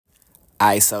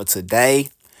Alright, so today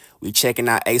we checking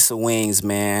out Ace of Wingz,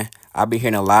 man. I've been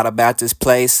hearing a lot about this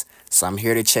place, so I'm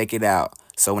here to check it out.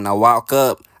 So when I walk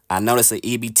up, I notice an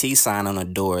EBT sign on the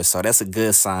door, so that's a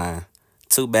good sign.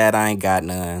 Too bad I ain't got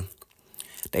none.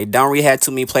 They don't really have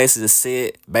too many places to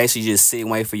sit. Basically, just sit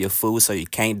and wait for your food so you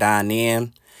can't dine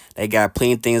in. They got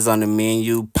plenty of things on the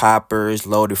menu: poppers,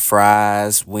 loaded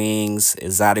fries, wings,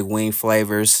 exotic wing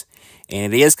flavors.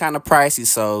 And it is kind of pricey,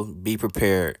 so be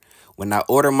prepared. When I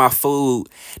order my food,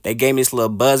 they gave me this little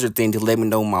buzzer thing to let me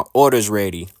know when my order's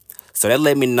ready. So that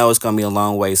let me know it's going to be a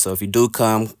long way. So if you do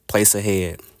come, place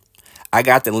ahead. I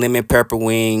got the lemon pepper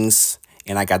wings,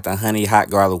 and I got the honey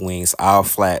hot garlic wings, all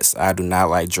flats. I do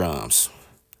not like drums.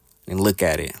 And look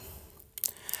at it.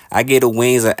 I give the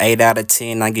wings an 8 out of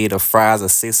 10. I give the fries a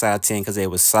 6 out of 10 because they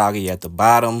were soggy at the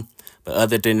bottom. But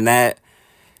other than that,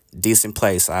 decent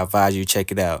place. I advise you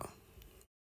check it out.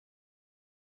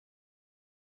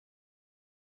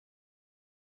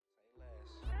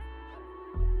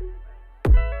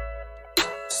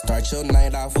 Start your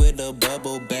night off with a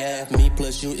bubble bath. Me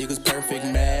plus you equals perfect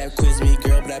math. Quiz me,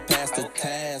 girl, but I passed the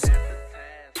task.